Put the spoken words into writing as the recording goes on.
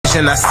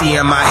vision I see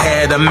in my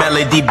head, a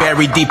melody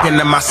buried deep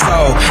into my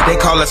soul. They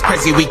call us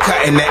crazy, we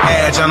cutting the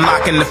edge,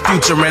 unlocking the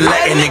future and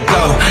letting it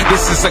go.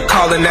 This is a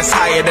calling that's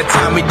higher, the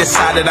time we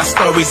decided our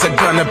stories are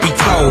gonna be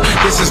told.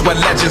 This is where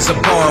legends are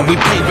born, we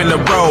paving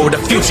the road, a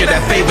future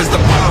that favors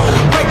the bold.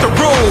 Break the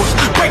rules,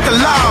 break the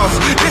laws,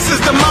 this is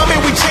the moment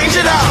we change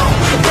it all.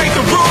 Break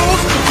the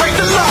rules, break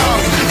the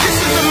laws, this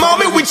is the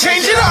moment we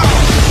change it all.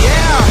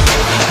 Yeah,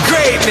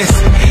 greatness,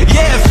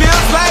 yeah, it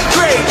feels like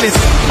greatness.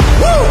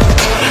 Woo,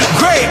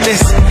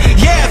 greatness,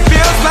 yeah, it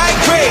feels like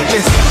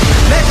greatness.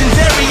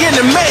 Legendary in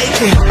the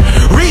making,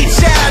 reach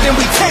out and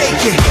we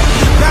take it.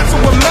 Not to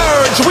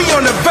emerge, we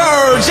on the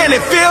verge and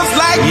it feels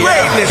like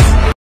greatness.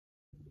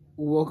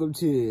 Welcome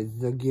to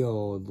the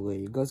Guild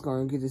League. Let's go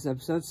and get this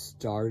episode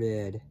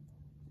started.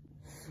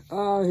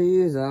 Oh,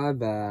 here's our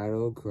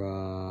battle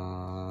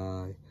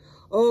cry.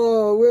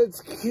 Oh,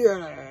 it's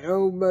Ken,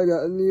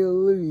 Omega, and the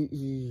Elite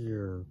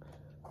here.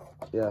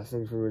 Yeah,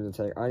 thanks for reading the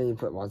take. I need to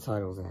put my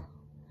titles out.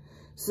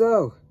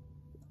 So,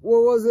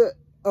 what was it?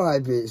 Oh, I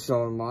beat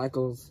Shawn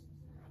Michaels.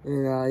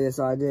 And, yes,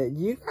 I did.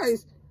 You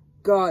guys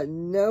got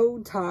no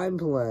time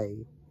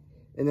play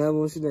in the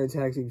Evolutionary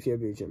Tag Team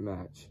Championship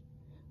match.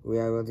 We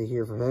are going to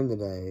hear from him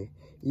today.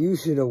 You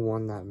should have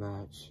won that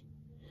match.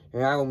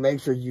 And I will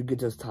make sure you get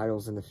those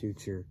titles in the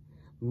future.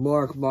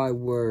 Mark my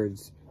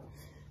words.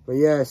 But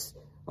yes,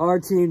 our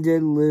team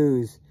did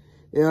lose.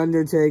 The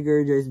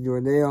Undertaker, Jason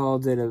Jordan, they all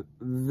did a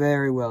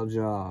very well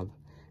job.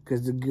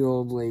 Because the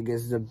Guild League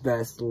is the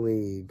best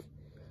league.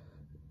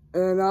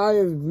 And I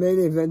have main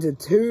evented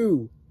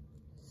 2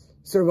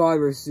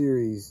 Survivor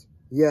Series.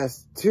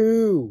 Yes,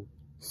 2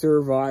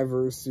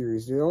 Survivor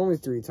Series. The only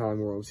 3-time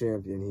world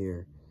champion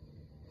here.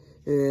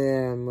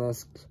 And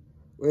let's...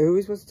 Wait, who are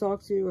we supposed to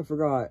talk to? I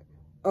forgot.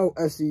 Oh,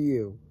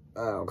 SCU.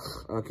 Oh,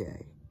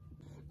 okay.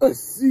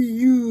 SCU!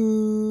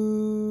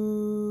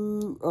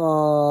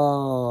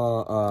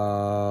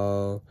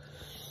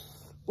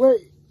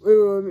 Wait,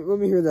 let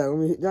me hear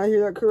that. Did I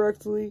hear that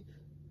correctly?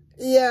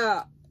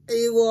 Yeah,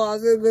 he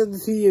lost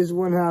because he is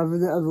one half of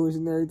the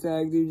Evolutionary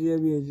Tag Team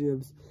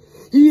Championships.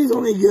 He is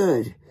only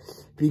good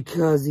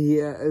because he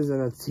is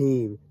in a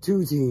team.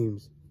 2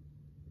 teams.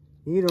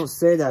 You don't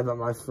say that about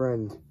my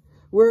friend.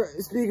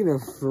 Speaking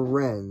of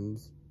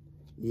friends,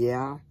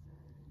 yeah,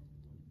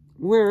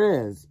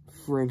 where is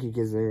Frankie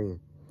Kazarian?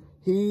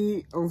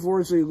 He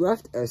unfortunately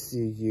left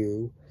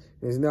SCU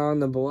and is now in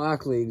the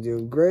Black League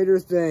doing greater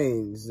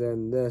things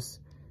than this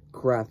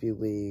crappy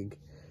league.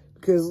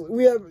 Because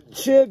we have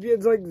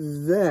champions like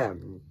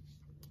them.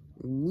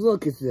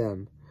 Look at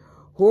them.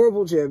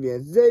 Horrible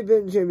champions. They've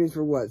been champions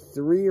for what,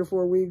 3 or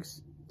 4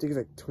 weeks? I think it's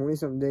like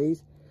 20-something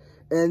days.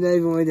 And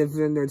they've only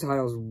defended their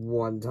titles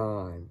 1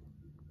 time.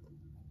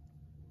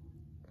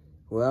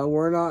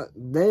 Well,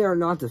 they are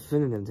not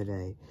defending them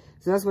today.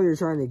 So that's what you're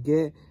trying to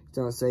get.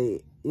 Don't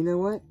say, you know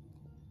what?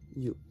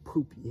 You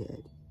poopy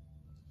head.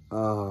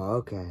 Oh,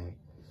 okay.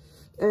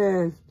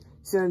 And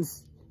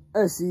since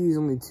SCU is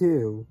only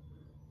 2,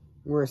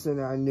 we're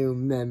sending out a new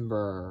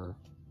member.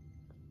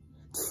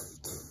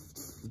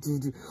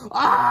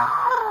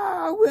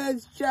 Ah,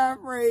 with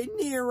Jeffrey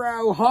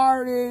Nero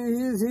Hardy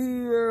is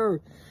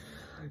here.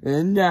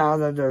 And now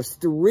that there's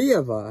 3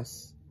 of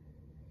us,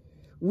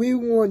 we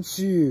want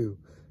you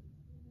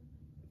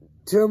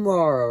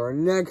tomorrow, our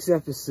next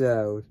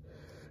episode,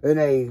 in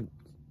a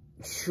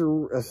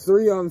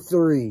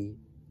 3-on-3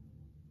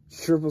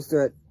 triple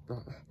threat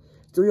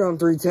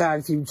 3-on-3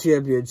 tag team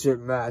championship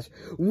match.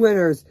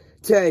 Winners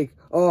take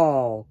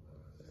all.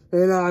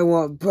 And I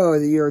want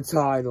both of your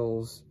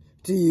titles.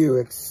 Do you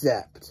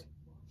accept?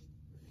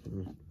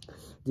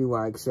 Do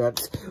I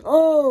accept?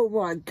 Oh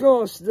my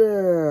gosh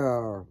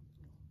there!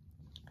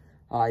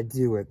 I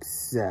do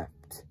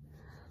accept.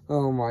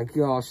 Oh my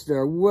gosh,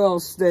 they're well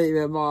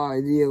stated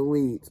by the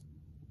Elite.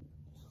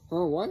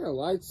 Oh, why are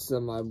lights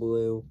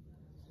semi-blue?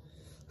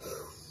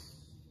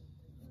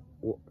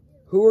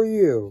 Who are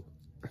you?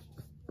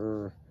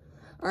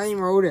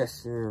 I'm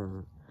Otis.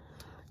 And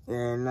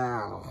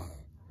now,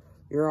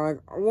 you're like,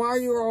 why are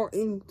you all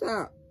in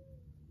that?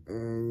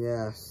 And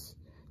yes,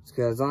 it's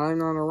because I'm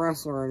not a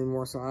wrestler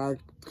anymore, so I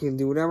can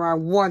do whatever I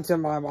want to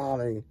my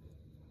body.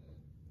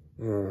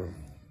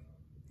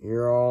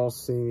 You're all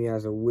seeing me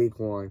as a weak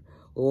one.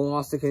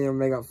 Lost to Kenny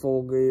Omega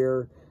Full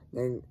Gear.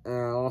 Then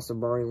lost to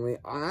Brody Lee.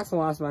 That's the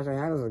last match I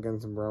had was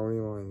against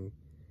Brody Lee.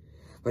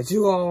 But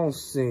you all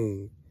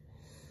see.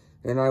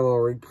 And I will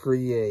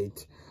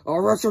recreate a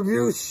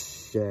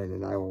retribution.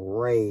 And I will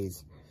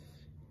raise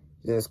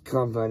this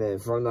company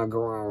from the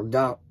ground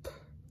up.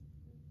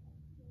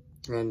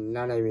 And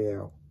none of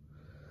you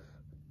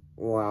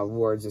will have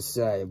words to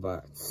say,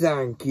 but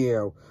thank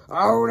you,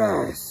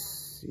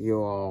 Otis, you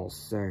all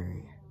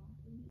say.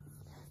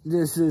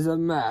 This is a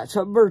match.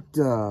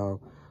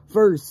 Humberto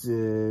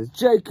versus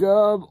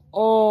Jacob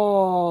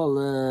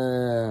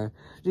Olin.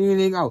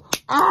 Ding, oh,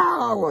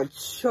 a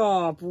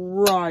chop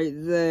right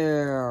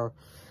there.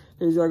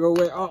 He's gonna go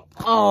wait. Oh,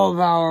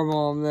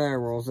 powerbomb there.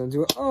 Rolls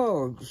into it.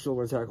 Oh,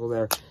 shoulder tackle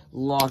there.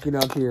 Locking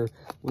up here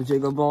with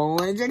Jacob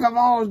Olin. Jacob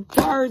Olin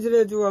turns it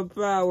into a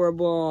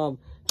powerbomb.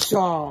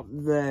 chop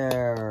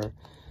there.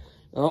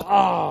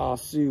 Oh,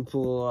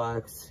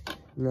 suplex.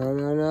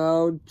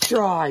 No.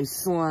 Try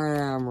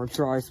slam or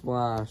try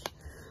splash.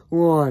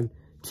 1,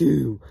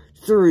 2,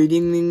 3.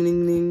 Ding, ding,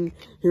 ding, ding.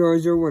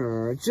 Here's your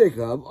winner,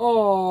 Jacob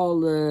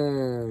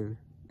Allen.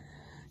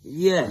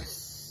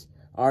 Yes,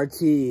 our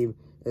team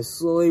is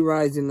slowly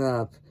rising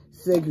up.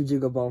 Thank you,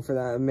 Jacob Allen, for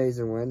that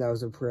amazing win. That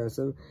was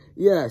impressive.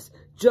 Yes,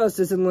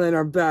 Justice and Lynn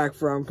are back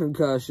from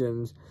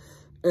concussions.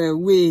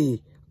 And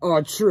we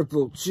are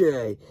Triple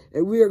J.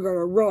 And we are going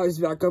to rise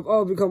back up.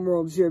 I'll become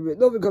world champion.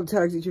 They'll become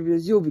tag team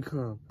champions. You'll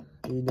become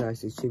the United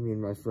States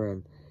champion, my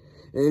friend.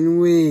 And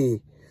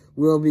we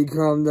will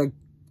become the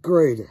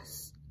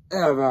greatest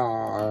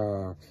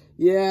ever.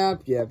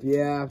 Yep.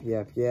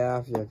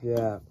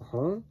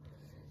 Huh?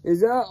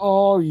 Is that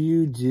all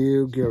you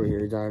do? Get over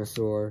here,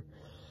 dinosaur.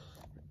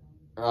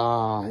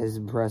 Ah, his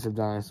impressive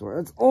dinosaur.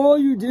 That's all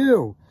you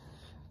do.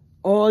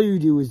 All you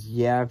do is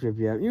yap.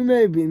 You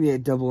may beat me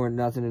at Double or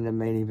Nothing in the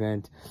main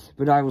event,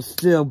 but I will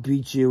still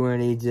beat you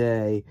any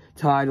day,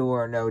 title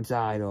or no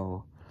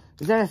title.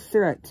 Is that a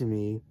threat to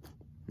me?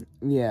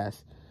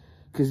 Yes,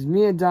 because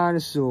me and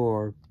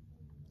Dinosaur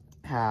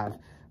have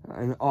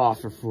an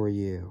offer for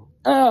you.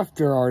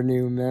 After our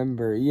new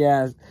member,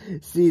 yes,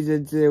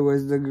 Season 2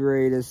 was the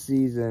greatest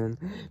season,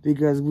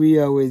 because we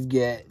always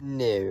get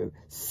new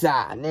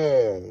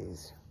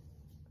signees.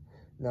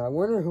 Now, I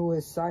wonder who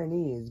his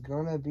signee is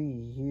gonna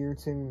be here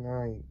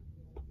tonight.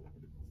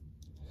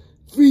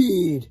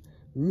 Feed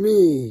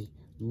me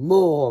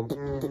more.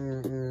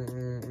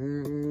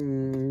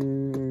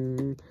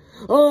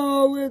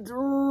 Oh, it's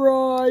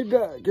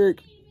Ryback.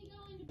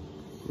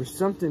 For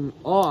something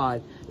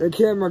odd, the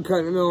camera cut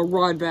in the middle of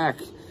Ryback.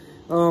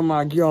 Oh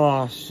my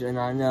gosh, and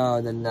I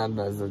know the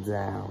numbers are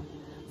down.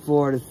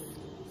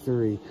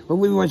 4-3. But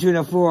we want you in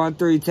a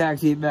 4-on-3 tag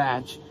team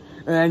match.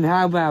 And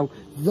how about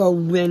the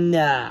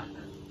winner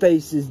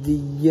faces the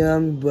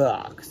Young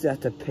Bucks at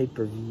the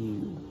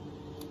pay-per-view?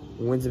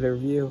 When's the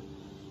pay-per-view?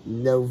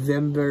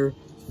 November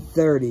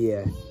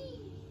 30th.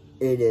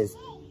 It is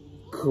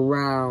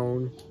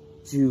Crown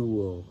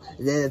Jewel.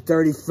 And then the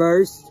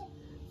 31st,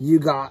 you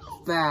got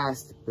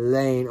Fast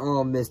Lane,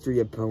 all mystery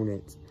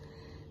opponents.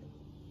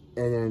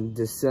 And then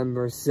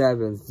December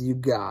 7th, you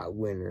got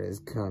Winter is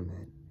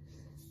Coming.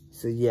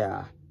 So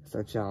yeah, that's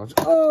our challenge.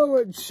 Oh,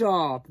 a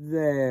chop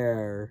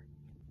there.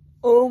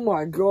 Oh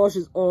my gosh,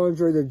 it's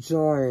Andre the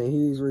Giant.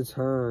 He's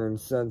returned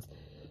since,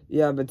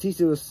 yeah,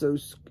 Batista was so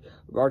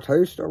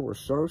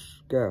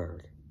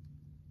scared.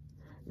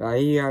 Now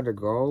he had to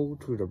go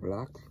to the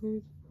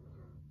blacksmith.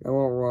 I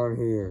won't run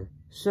here.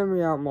 Send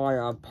me out my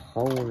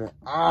opponent.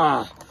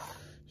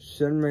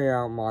 Send me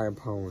out my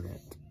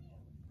opponent.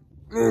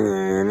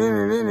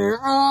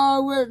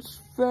 Oh, it's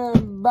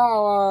Finn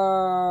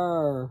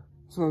Balor.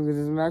 So let's get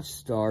this match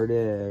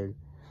started.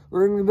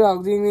 Ring the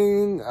bell, ding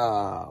ding ding.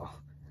 Oh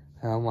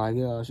my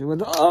gosh! It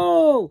went.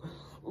 Oh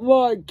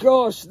my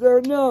gosh!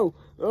 There, no.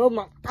 Oh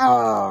my.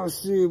 Oh,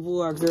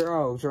 suplex there.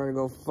 Oh, trying to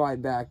go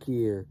fight back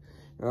here.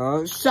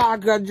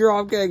 Shotgun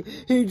dropkick.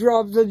 He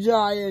drops the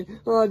Giant.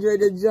 Andre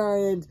the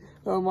Giant.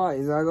 Oh my.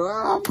 He's gonna go.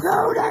 I'm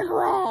going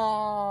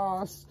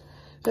across.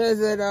 Is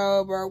it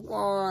over?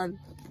 1.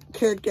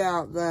 Kick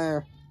out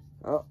there.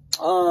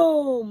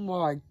 Oh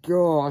my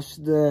gosh,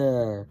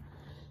 there.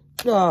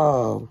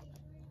 No.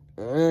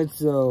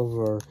 It's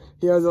over.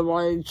 He has a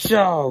mighty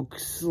choke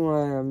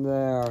slam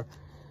there.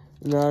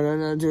 No.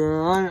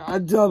 A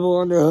double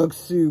underhook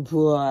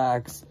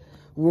suplex.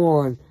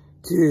 1,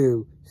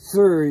 2,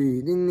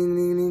 3. Ding, ding,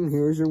 ding, ding.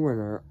 Here's your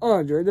winner,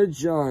 Andre the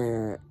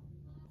Giant.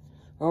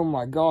 Oh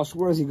my gosh,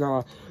 where is he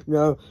going?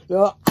 No.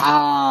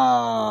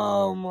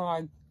 Oh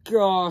my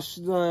gosh,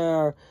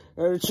 there.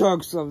 It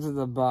chokes up to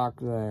the back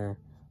there.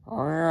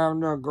 I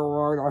am the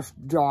greatest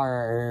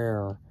giant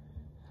here.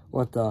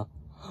 What the?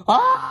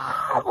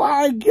 Oh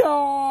my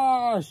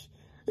gosh!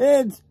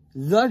 It's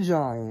the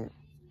Giant.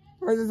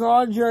 Versus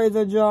Andre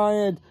the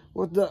Giant.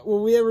 What the?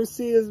 Will we ever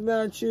see this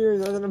match here?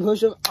 They're gonna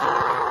push him.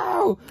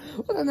 Ow!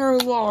 And they're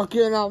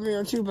locking up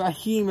here. 2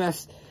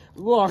 behemoths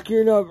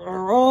locking up.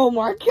 Oh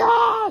my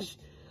gosh!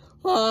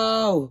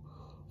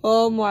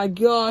 Oh my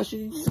gosh,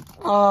 he just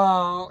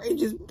power, he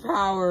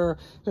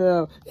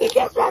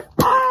gets back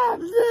up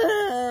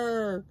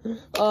there!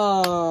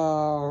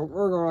 Oh,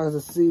 we're gonna have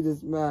to see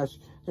this match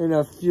in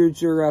a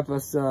future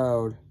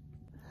episode.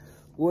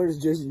 What is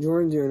Jason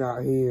Jordan doing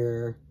out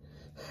here?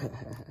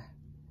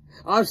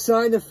 I've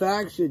signed a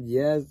faction,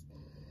 yes.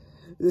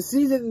 The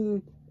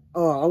season,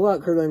 I'll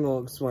let Kurt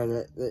Angle explain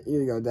it.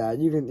 Here you go,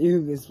 Dad, you can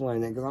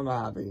explain it, because I'm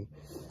happy.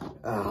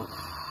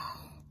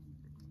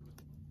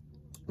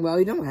 Well,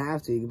 you don't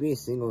have to. You can be a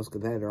singles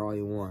competitor all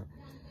you want.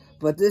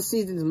 But this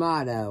season's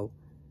motto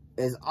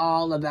is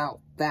all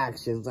about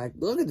factions. Like,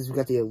 look at this. We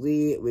got the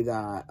Elite. We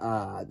got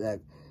the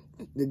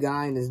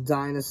guy and his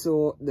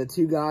dinosaur. The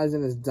 2 guys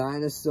in his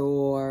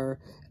dinosaur.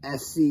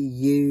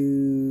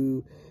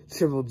 SCU.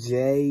 Triple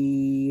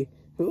J.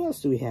 Who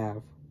else do we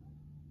have?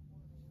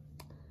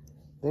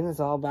 I think that's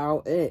all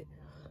about it.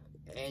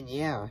 And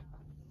yeah.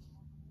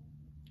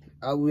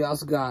 We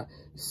also got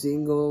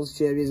singles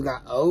champions.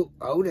 Got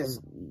Otis.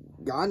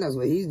 God knows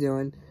what he's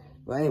doing.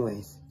 But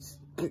anyways,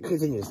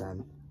 continue,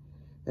 son.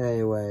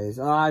 Anyways,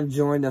 I've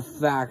joined a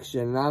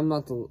faction. I'm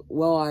not the...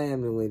 Well, I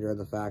am the leader of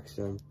the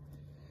faction.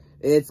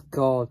 It's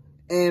called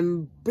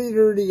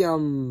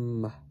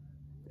Imperium.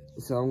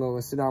 So I'm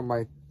going to sit out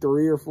my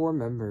 3 or 4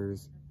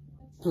 members.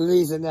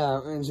 Please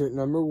now, entrant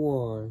number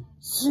 1.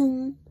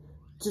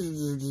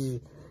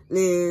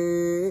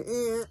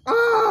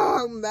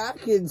 Oh,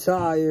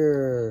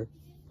 McIntyre.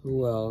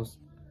 Who else?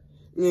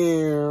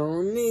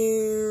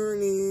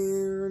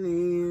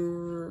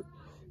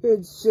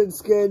 It's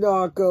Shinsuke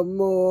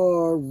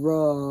Nakamura.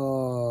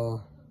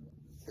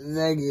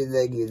 Thank you.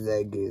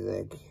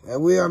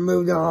 And we are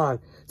moved on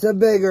to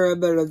bigger and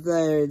better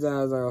things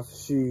as a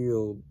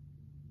shield.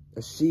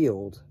 A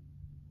shield?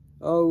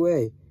 Oh,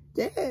 wait.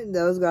 Didn't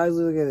those guys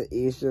look like an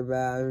Easter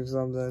badge or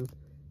something?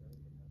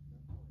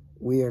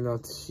 We are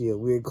not the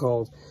shield. We are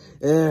called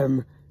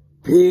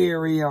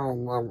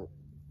Imperium.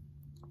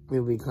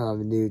 We'll become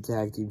the new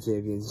tag team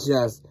champions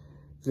just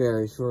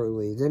very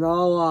shortly. Then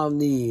all I'll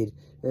need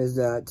is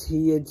that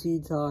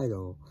TNT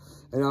title.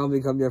 And I'll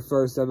become your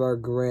first ever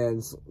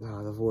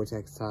the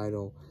Vortex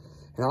title.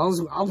 And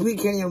I'll beat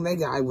Kenny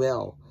Omega, I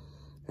will.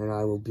 And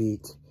I will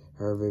beat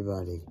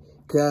everybody.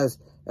 Because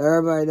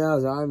everybody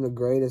knows I'm the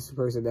greatest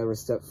person to ever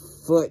step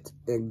foot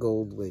in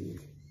Gold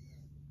League.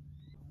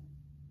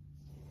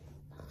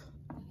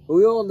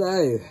 We all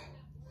know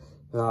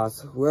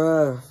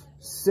we're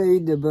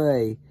seen to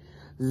be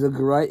the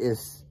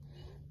greatest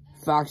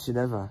faction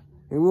ever.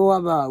 And what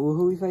about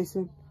who we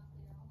facing?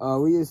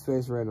 We just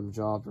face random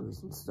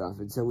jobbers and stuff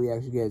until we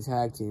actually get a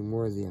tag team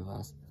worthy of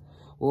us.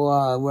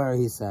 Well, where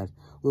he said,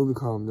 we'll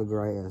become the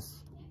greatest.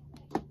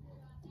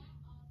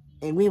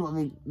 And we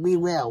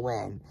will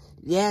win.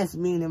 Yes,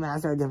 me and him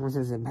has our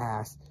differences in the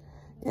past.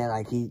 And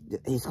like he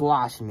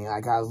squashed me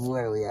like I was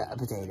literally a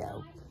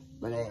potato.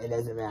 But it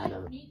doesn't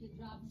matter.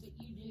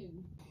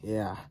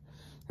 Yeah.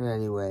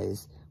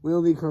 Anyways,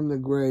 we'll become the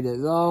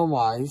greatest. Oh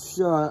my,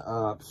 shut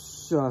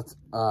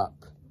up.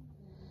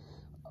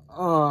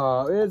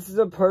 Oh, it's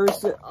the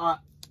person.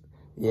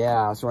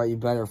 Yeah, that's right. You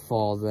better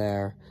fall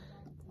there.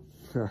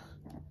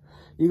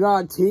 You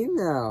got a team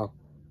now.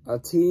 A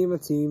team.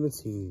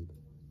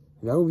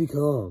 And I will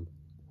become.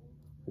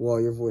 Well,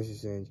 your voice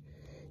has changed.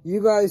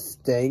 You guys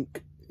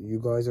think you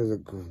guys are the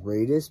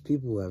greatest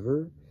people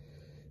ever?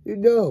 You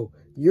know,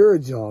 you're a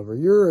jobber.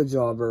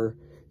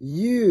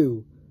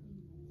 You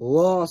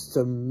lost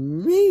to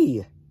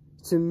me.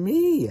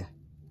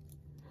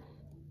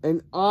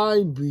 And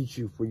I beat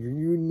you for your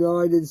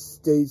United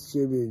States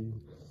champion.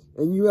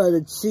 And you had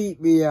to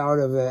cheat me out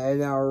of it.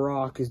 And now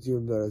Rock is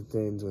doing better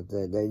things with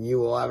it than you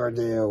will ever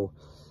do.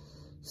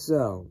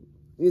 So,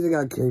 you think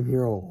I came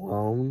here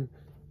alone?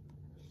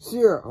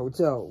 Sierra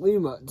Hotel,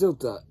 Lima,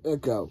 Delta,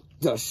 Echo,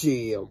 the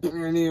Shield.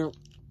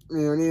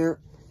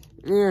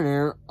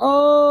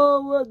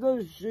 Oh, with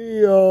the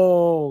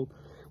Shield.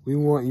 We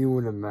want you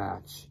in a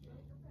match.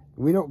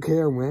 We don't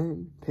care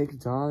when. Pick a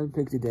time,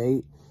 pick a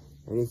date,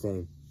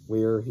 anything.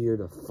 We are here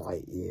to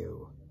fight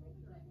you.